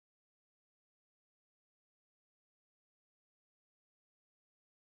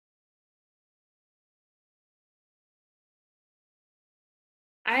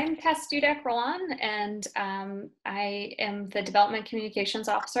I'm Tess Dudek-Roland, and I am the Development Communications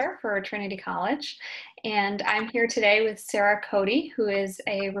Officer for Trinity College. And I'm here today with Sarah Cody, who is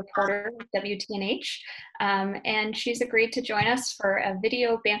a reporter with WTNH, and she's agreed to join us for a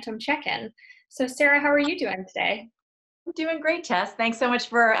video Bantam check-in. So Sarah, how are you doing today? I'm doing great, Tess. Thanks so much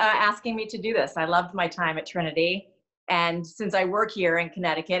for asking me to do this. I loved my time at Trinity. And since I work here in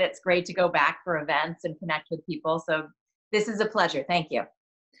Connecticut, it's great to go back for events and connect with people. So this is a pleasure. Thank you.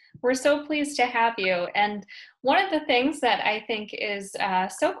 We're so pleased to have you. And one of the things that I think is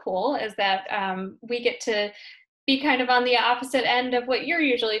so cool is that we get to be kind of on the opposite end of what you're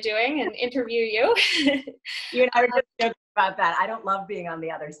usually doing and interview you. You and I were just joking about that. I don't love being on the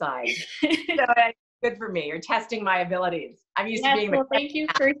other side. So good for me. You're testing my abilities. I'm used to being well, thank you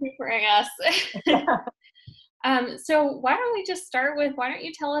for humoring us. So why don't we just start with, why don't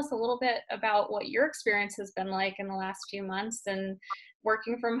you tell us a little bit about what your experience has been like in the last few months and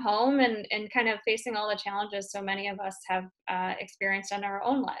working from home and kind of facing all the challenges so many of us have experienced in our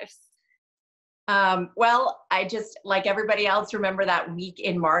own lives. Well, I just, like everybody else, remember that week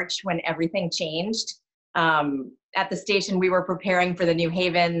in March when everything changed. At the station, we were preparing for the New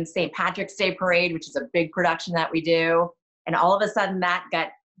Haven St. Patrick's Day Parade, which is a big production that we do. And all of a sudden that got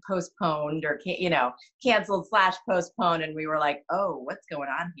postponed or, canceled / postponed. And we were like, oh, what's going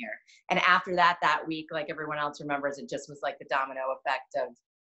on here? And after that week, like everyone else remembers, it just was like the domino effect of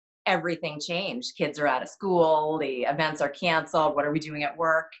everything changed. Kids are out of school. The events are canceled. What are we doing at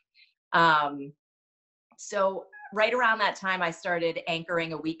work? So right around that time, I started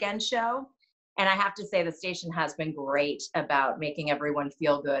anchoring a weekend show. And I have to say the station has been great about making everyone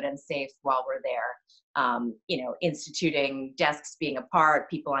feel good and safe while we're there. Instituting desks being apart,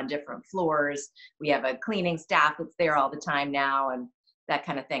 people on different floors. We have a cleaning staff that's there all the time now and that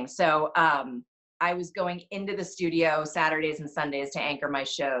kind of thing. So I was going into the studio Saturdays and Sundays to anchor my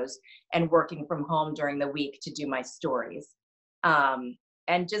shows and working from home during the week to do my stories.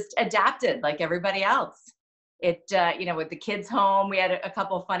 And just adapted like everybody else. With the kids home, we had a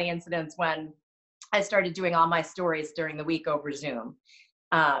couple of funny incidents when I started doing all my stories during the week over Zoom.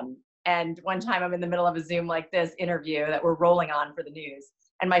 And one time I'm in the middle of a Zoom like this interview that we're rolling on for the news.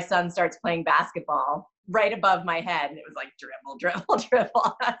 And my son starts playing basketball right above my head. And it was like, dribble, dribble,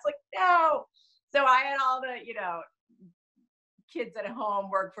 dribble. I was like, no. So I had all the, kids at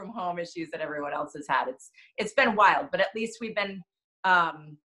home, work from home issues that everyone else has had. It's been wild, but at least we've been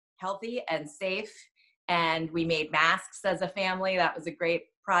healthy and safe. And we made masks as a family. That was a great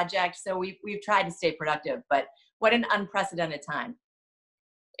project. So we've tried to stay productive, but what an unprecedented time.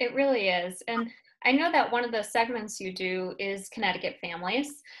 It really is. And I know that one of the segments you do is Connecticut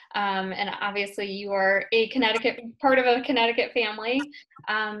families. And obviously you are part of a Connecticut family.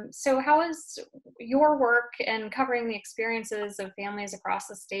 So how has your work and covering the experiences of families across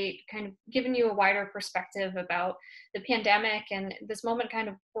the state kind of given you a wider perspective about the pandemic and this moment kind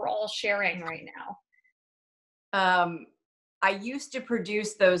of we're all sharing right now? I used to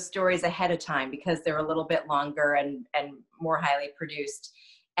produce those stories ahead of time because they're a little bit longer and more highly produced.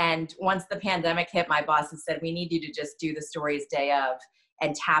 And once the pandemic hit, my bosses said, we need you to just do the stories day of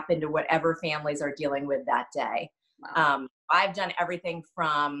and tap into whatever families are dealing with that day. Wow. I've done everything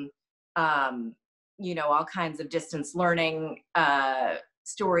from, all kinds of distance learning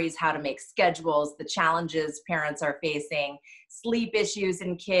stories, how to make schedules, the challenges parents are facing, sleep issues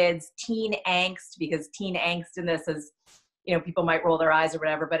in kids, teen angst, because teen angst in this is, people might roll their eyes or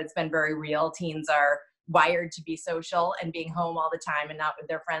whatever, but it's been very real. Teens are wired to be social, and being home all the time and not with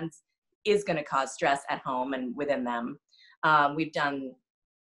their friends is going to cause stress at home and within them. We've done,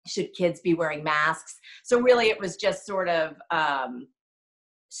 should kids be wearing masks? So really it was just sort of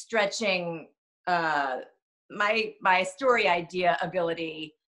stretching my story idea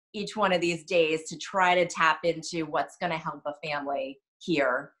ability each one of these days to try to tap into what's going to help a family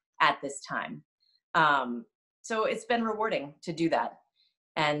here at this time. So it's been rewarding to do that.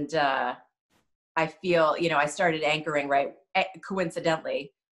 And I feel, I started anchoring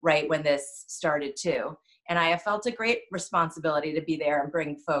coincidentally, right when this started too. And I have felt a great responsibility to be there and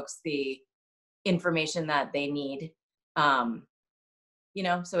bring folks the information that they need. So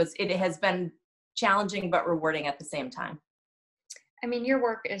it has been challenging but rewarding at the same time. I mean, your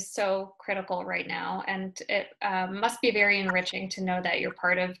work is so critical right now, and it must be very enriching to know that you're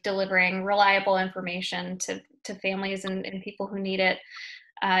part of delivering reliable information to families and people who need it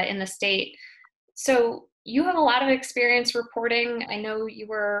in the state. So you have a lot of experience reporting. I know you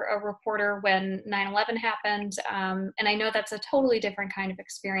were a reporter when 9/11 happened, and I know that's a totally different kind of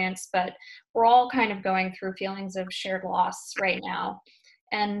experience, but we're all kind of going through feelings of shared loss right now.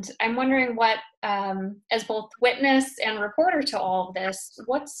 And I'm wondering what, as both witness and reporter to all of this,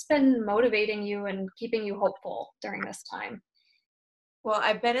 what's been motivating you and keeping you hopeful during this time? Well,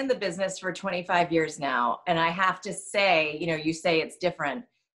 I've been in the business for 25 years now, and I have to say, you say it's different,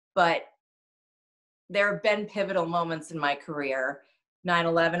 but there have been pivotal moments in my career.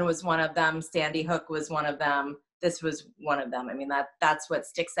 9/11 was one of them. Sandy Hook was one of them. This was one of them. I mean, that's what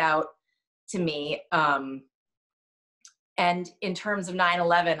sticks out to me. And in terms of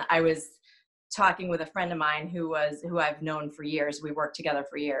 9/11, I was talking with a friend of mine who I've known for years. We worked together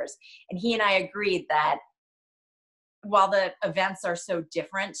for years, and he and I agreed that while the events are so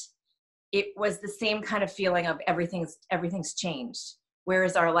different, it was the same kind of feeling of everything's changed. Where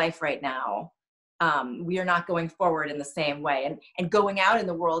is our life right now? We are not going forward in the same way, and going out in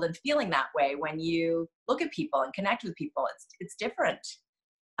the world and feeling that way when you look at people and connect with people, it's different.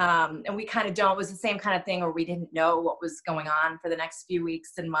 And we kind of don't. It was the same kind of thing where we didn't know what was going on for the next few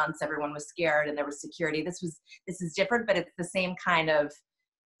weeks and months. Everyone was scared, and there was security. This is different, but it's the same kind of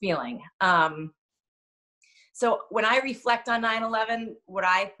feeling. So when I reflect on 9/11, what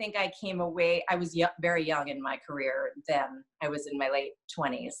I think I came away, I was very young in my career then. I was in my late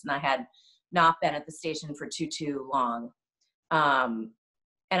 20s, and I had not been at the station for too long. And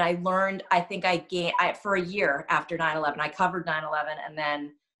I learned, I think for a year after 9/11, I covered 9/11, and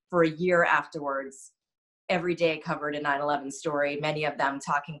then for a year afterwards, every day covered a 9/11 story, many of them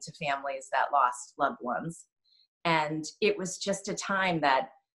talking to families that lost loved ones. And it was just a time that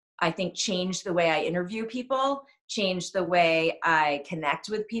I think changed the way I interview people, changed the way I connect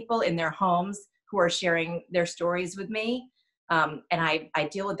with people in their homes who are sharing their stories with me. And I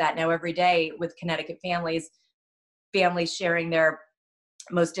deal with that now every day with Connecticut families sharing their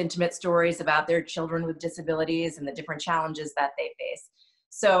most intimate stories about their children with disabilities and the different challenges that they face.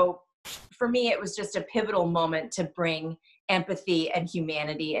 So for me, it was just a pivotal moment to bring empathy and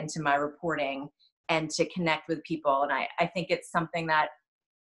humanity into my reporting and to connect with people. And I think it's something that,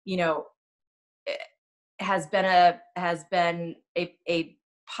 has been a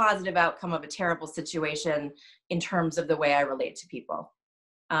positive outcome of a terrible situation in terms of the way I relate to people.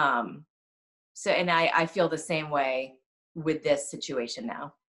 And I feel the same way with this situation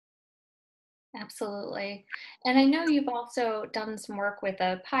now. Absolutely. And I know you've also done some work with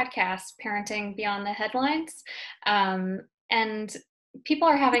a podcast, Parenting Beyond the Headlines. And people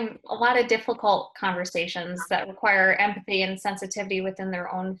are having a lot of difficult conversations that require empathy and sensitivity within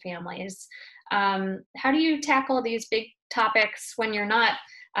their own families. How do you tackle these big topics when you're not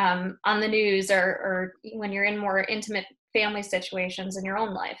on the news or when you're in more intimate family situations in your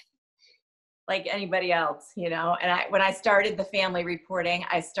own life? Like anybody else, and when I started the family reporting,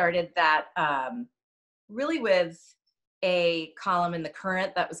 I started that really with a column in the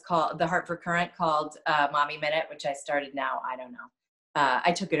Current that was called the Hartford Current called Mommy Minute, which I started now, I don't know.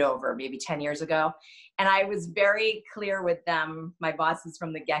 I took it over maybe 10 years ago. And I was very clear with them, my bosses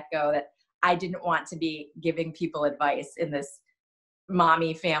from the get-go, that I didn't want to be giving people advice in this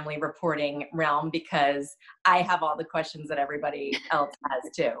mommy family reporting realm because I have all the questions that everybody else has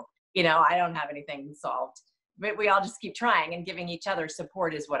too. I don't have anything solved, but we all just keep trying, and giving each other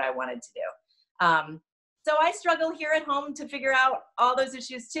support is what I wanted to do. So I struggle here at home to figure out all those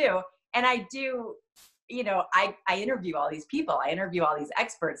issues too. And I do, I interview all these people, I interview all these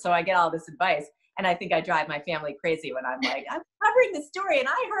experts. So I get all this advice, and I think I drive my family crazy when I'm like, I'm covering this story and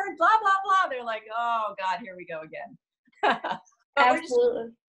I heard blah, blah, blah. They're like, oh God, here we go again. But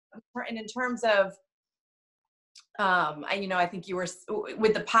Absolutely. And in terms of, I think you were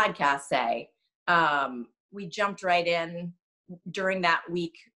with the podcast, we jumped right in during that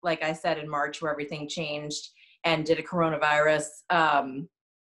week, like I said, in March, where everything changed, and did a coronavirus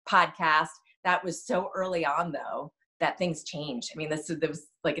podcast. That was so early on, though, that things changed. I mean, there was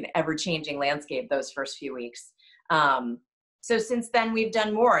like an ever-changing landscape those first few weeks. So since then, we've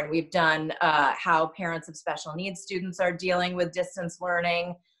done more, and we've done how parents of special needs students are dealing with distance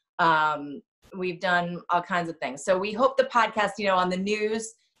learning. We've done all kinds of things. So we hope the podcast, on the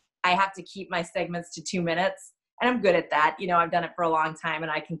news, I have to keep my segments to 2 minutes, and I'm good at that. I've done it for a long time,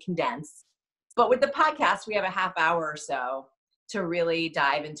 and I can condense. But with the podcast, we have a half hour or so to really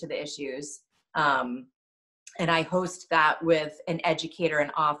dive into the issues. And I host that with an educator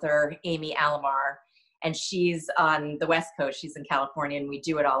and author, Amy Alamar, and she's on the West Coast. She's in California, and we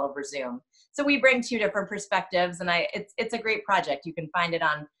do it all over Zoom. So we bring two different perspectives, and it's a great project. You can find it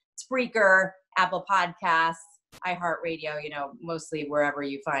on Spreaker, Apple Podcasts, iHeartRadio, mostly wherever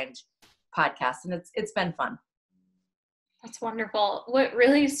you find podcasts, and it's been fun. That's wonderful. What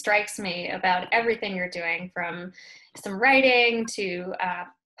really strikes me about everything you're doing, from some writing to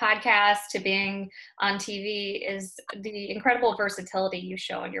podcasts to being on TV is the incredible versatility you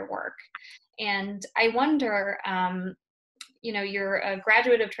show in your work. And I wonder, you're a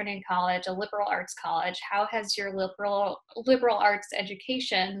graduate of Trinity College, a liberal arts college. How has your liberal arts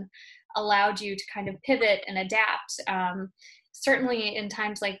education allowed you to kind of pivot and adapt? Certainly in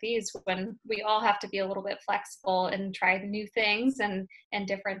times like these, when we all have to be a little bit flexible and try new things and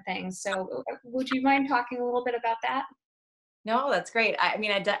different things. So, would you mind talking a little bit about that? No, that's great. I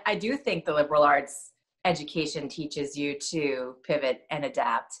mean, I do think the liberal arts education teaches you to pivot and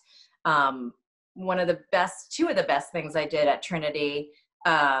adapt. Um, two of the best things I did at Trinity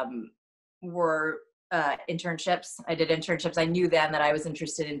were internships. I did internships. I knew then that I was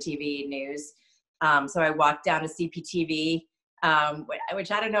interested in TV news. So I walked down to CPTV,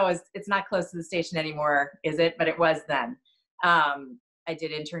 which I don't know, it's not close to the station anymore, is it? But it was then. I did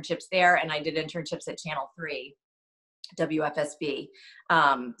internships there, and I did internships at Channel 3. WFSB.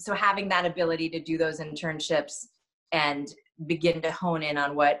 So having that ability to do those internships and begin to hone in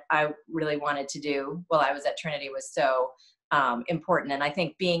on what I really wanted to do while I was at Trinity was so important. And I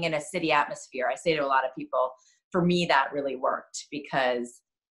think being in a city atmosphere, I say to a lot of people, for me, that really worked because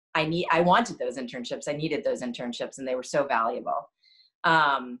I wanted those internships. I needed those internships, and they were so valuable.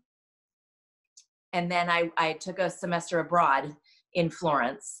 And then I took a semester abroad in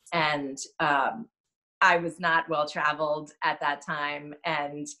Florence, and I was not well traveled at that time.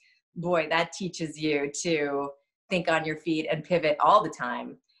 And boy, that teaches you to think on your feet and pivot all the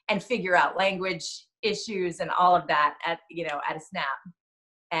time and figure out language issues and all of that at a snap.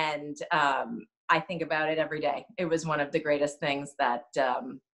 And I think about it every day. It was one of the greatest things that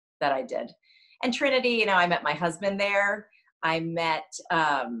I did. And Trinity, I met my husband there. I met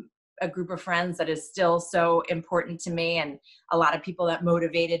a group of friends that is still so important to me, and a lot of people that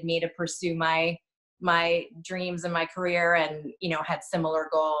motivated me to pursue my dreams and my career, and had similar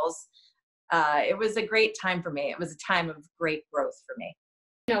goals. It was a great time for me. It was a time of great growth for me.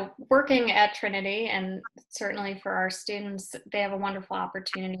 Working at Trinity, and certainly for our students, they have a wonderful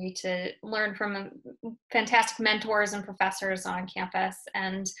opportunity to learn from fantastic mentors and professors on campus.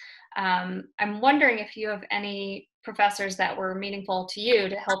 And I'm wondering if you have any professors that were meaningful to you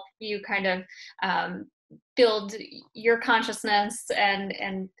to help you kind of build your consciousness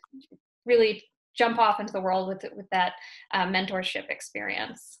and really jump off into the world with that mentorship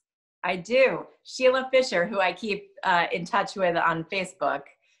experience. I do. Sheila Fisher, who I keep in touch with on Facebook,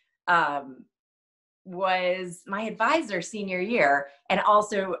 was my advisor senior year. And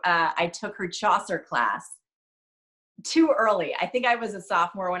also I took her Chaucer class too early. I think I was a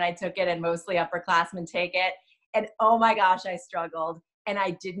sophomore when I took it, and mostly upperclassmen take it. And oh my gosh, I struggled and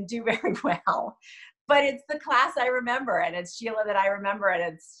I didn't do very well. But it's the class I remember, and it's Sheila that I remember,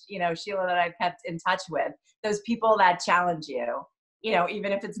 and it's, Sheila that I've kept in touch with. Those people that challenge you,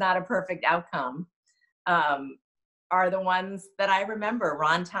 even if it's not a perfect outcome, are the ones that I remember.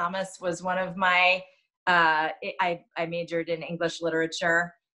 Ron Thomas was one of my, I majored in English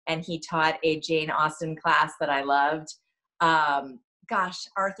literature, and he taught a Jane Austen class that I loved.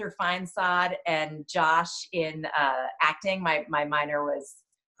 Arthur Feinsod and Josh in acting. My minor was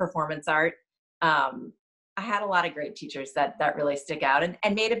performance art. I had a lot of great teachers that really stick out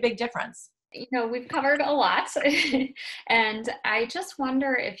and made a big difference. We've covered a lot, and I just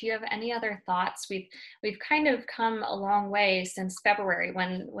wonder if you have any other thoughts. We've kind of come a long way since February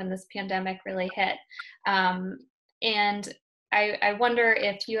when this pandemic really hit, and I wonder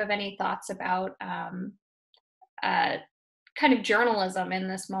if you have any thoughts about kind of journalism in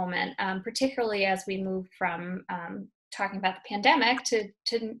this moment, particularly as we move from talking about the pandemic to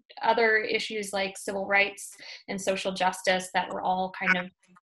other issues like civil rights and social justice that we're all kind of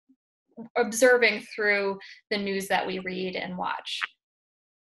observing through the news that we read and watch.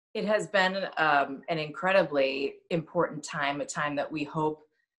 It has been an incredibly important time, a time that we hope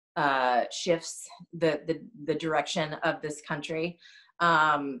shifts the direction of this country.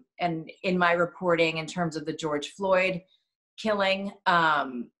 And in my reporting, in terms of the George Floyd killing,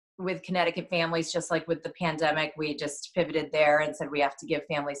 with Connecticut families, just like with the pandemic, we just pivoted there and said we have to give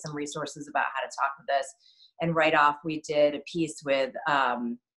families some resources about how to talk with this. And right off, we did a piece with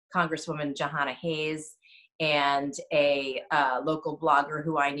Congresswoman Jahana Hayes and a local blogger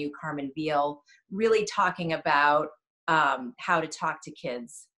who I knew, Carmen Beal, really talking about how to talk to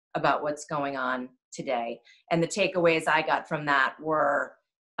kids about what's going on today. And the takeaways I got from that were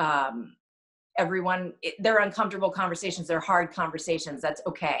they're uncomfortable conversations, they're hard conversations, that's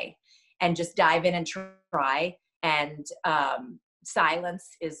okay. And just dive in and try. And silence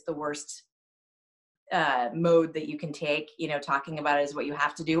is the worst mode that you can take. Talking about it is what you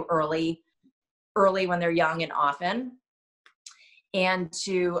have to do early when they're young and often. and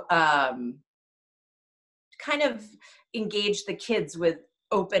to kind of engage the kids with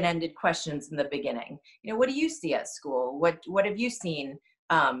open-ended questions in the beginning. You know, what do you see at school? What have you seen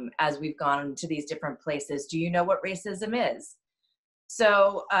as we've gone to these different places? Do you know what racism is?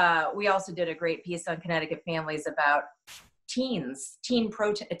 So we also did a great piece on Connecticut families about teens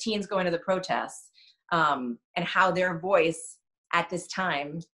going to the protests, and how their voice at this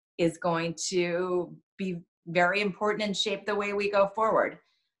time is going to be very important and shape the way we go forward.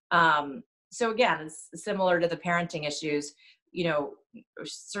 So again, it's similar to the parenting issues. You know,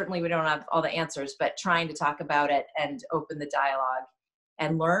 certainly we don't have all the answers, but trying to talk about it and open the dialogue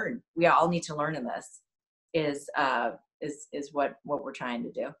and learn. We all need to learn in this is what we're trying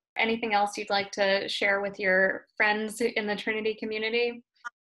to do. Anything else you'd like to share with your friends in the Trinity community?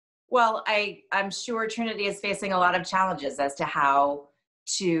 Well, I'm sure Trinity is facing a lot of challenges as to how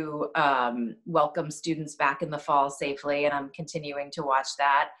to welcome students back in the fall safely, and I'm continuing to watch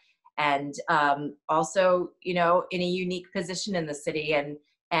that. And also, you know, in a unique position in the city,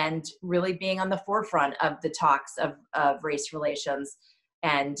 and really being on the forefront of the talks of race relations,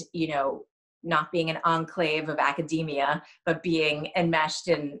 and, you know, not being an enclave of academia, but being enmeshed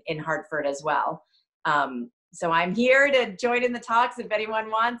in Hartford as well. So I'm here to join in the talks if anyone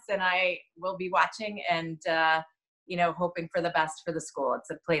wants, and I will be watching and, you know, hoping for the best for the school. It's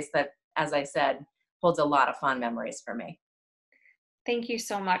a place that, as I said, holds a lot of fond memories for me. Thank you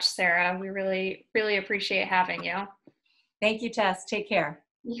so much, Sarah. We really, really appreciate having you. Thank you, Tess. Take care.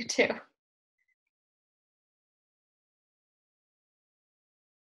 You too.